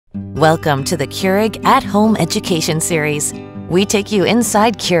Welcome to the Keurig At-Home Education Series. We take you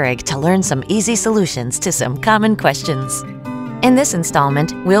inside Keurig to learn some easy solutions to some common questions. In this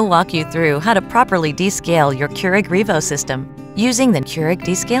installment, we'll walk you through how to properly descale your Keurig Rivo system using the Keurig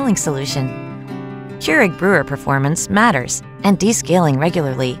Descaling Solution. Keurig brewer performance matters, and descaling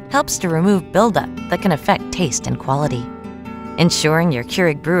regularly helps to remove buildup that can affect taste and quality, ensuring your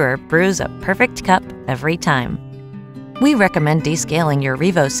Keurig brewer brews a perfect cup every time. We recommend descaling your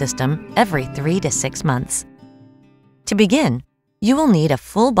Rivo system every 3 to 6 months. To begin, you will need a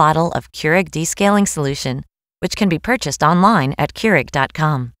full bottle of Keurig Descaling Solution, which can be purchased online at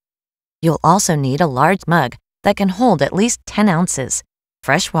Keurig.com. You'll also need a large mug that can hold at least 10 ounces,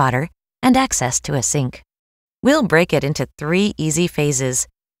 fresh water, and access to a sink. We'll break it into 3 easy phases: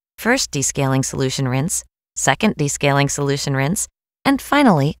 first descaling solution rinse, second descaling solution rinse, and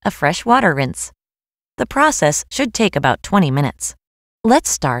finally a fresh water rinse. The process should take about 20 minutes. Let's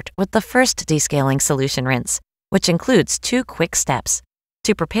start with the first descaling solution rinse, which includes 2 quick steps.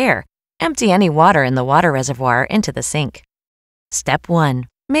 To prepare, empty any water in the water reservoir into the sink. Step 1.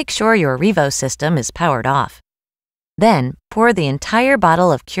 Make sure your Rivo system is powered off. Then, pour the entire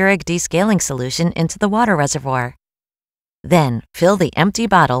bottle of Keurig Descaling Solution into the water reservoir. Then, fill the empty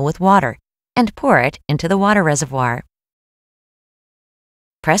bottle with water and pour it into the water reservoir.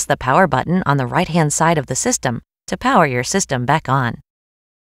 Press the power button on the right-hand side of the system to power your system back on.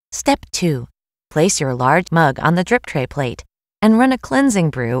 Step 2. Place your large mug on the drip tray plate and run a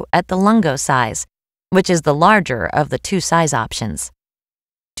cleansing brew at the lungo size, which is the larger of the 2 size options.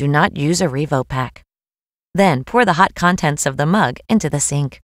 Do not use a Rivo pack. Then pour the hot contents of the mug into the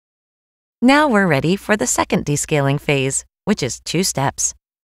sink. Now we're ready for the second descaling phase, which is 2 steps.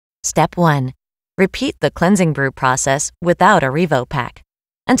 Step 1. Repeat the cleansing brew process without a Rivo pack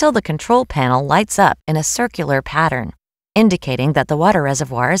until the control panel lights up in a circular pattern, indicating that the water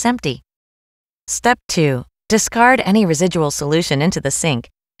reservoir is empty. Step 2. Discard any residual solution into the sink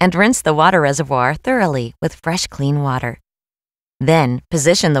and rinse the water reservoir thoroughly with fresh, clean water. Then,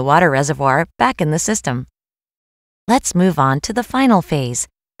 position the water reservoir back in the system. Let's move on to the final phase,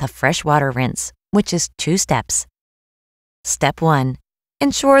 the fresh water rinse, which is 2 steps. Step 1.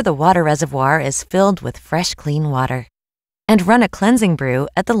 Ensure the water reservoir is filled with fresh, clean water, and run a cleansing brew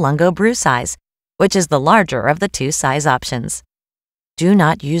at the lungo brew size, which is the larger of the 2 size options. Do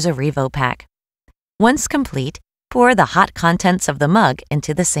not use a Rivo pack. Once complete, pour the hot contents of the mug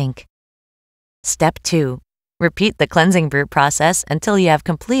into the sink. Step 2. Repeat the cleansing brew process until you have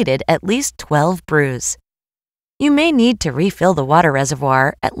completed at least 12 brews. You may need to refill the water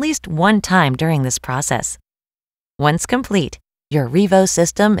reservoir at least 1 time during this process. Once complete, your Rivo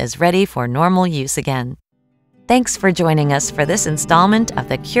system is ready for normal use again. Thanks for joining us for this installment of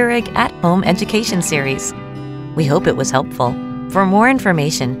the Keurig At-Home Education Series. We hope it was helpful. For more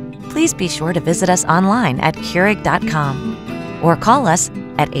information, please be sure to visit us online at Keurig.com or call us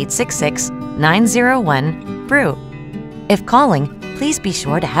at 866-901-BREW. If calling, please be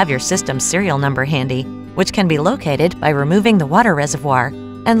sure to have your system's serial number handy, which can be located by removing the water reservoir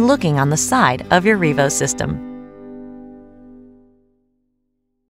and looking on the side of your Rivo system.